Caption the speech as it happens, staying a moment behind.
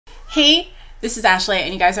Hey, this is Ashley,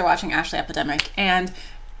 and you guys are watching Ashley Epidemic. And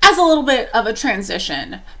as a little bit of a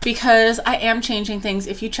transition, because I am changing things,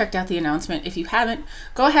 if you checked out the announcement, if you haven't,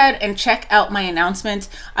 go ahead and check out my announcement.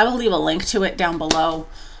 I will leave a link to it down below.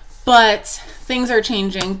 But things are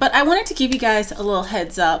changing. But I wanted to give you guys a little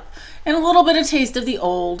heads up and a little bit of taste of the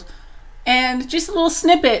old, and just a little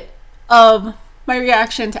snippet of my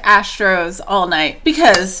reaction to Astros All Night,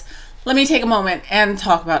 because let me take a moment and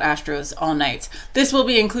talk about Astros All Night. This will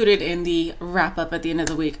be included in the wrap up at the end of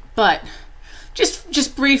the week, but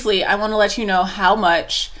just briefly, I want to let you know how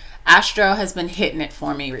much Astro has been hitting it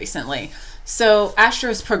for me recently. So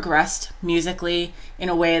Astro's progressed musically in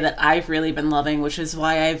a way that I've really been loving, which is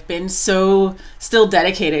why I've been so still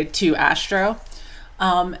dedicated to Astro.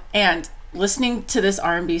 And listening to this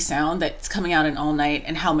R&B sound that's coming out in All Night,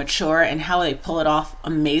 and how mature and how they pull it off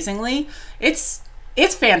amazingly, it's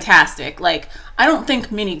fantastic. Like, I don't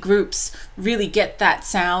think many groups really get that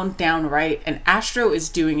sound down right, and Astro is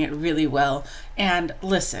doing it really well. And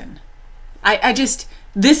listen,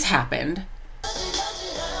 this happened.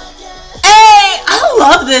 Hey, I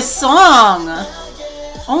love this song.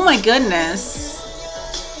 Oh my goodness.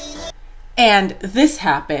 And this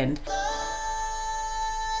happened.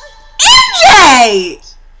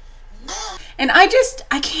 And I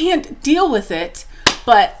can't deal with it.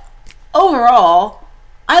 But overall,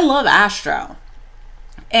 I love Astro,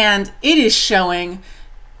 and it is showing.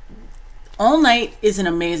 All Night is an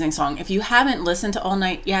amazing song. If you haven't listened to All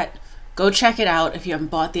Night yet, go check it out. If you haven't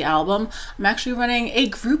bought the album, I'm actually running a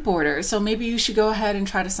group order, so maybe you should go ahead and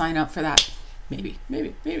try to sign up for that. Maybe.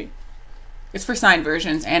 It's for signed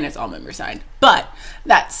versions, and it's all member signed. But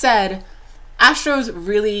that said, Astro's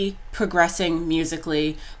really progressing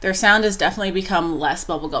musically. Their sound has definitely become less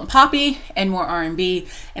bubblegum poppy and more R&B.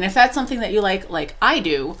 And if that's something that you like I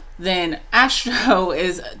do, then Astro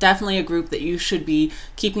is definitely a group that you should be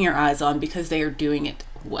keeping your eyes on, because they are doing it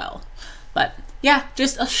well. But yeah,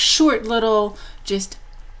 just a short little, just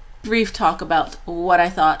brief talk about what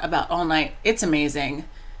I thought about All Night. It's amazing.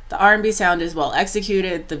 The R&B sound is well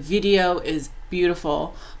executed. The video is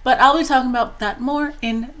beautiful. But I'll be talking about that more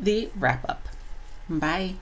in the wrap up. Bye.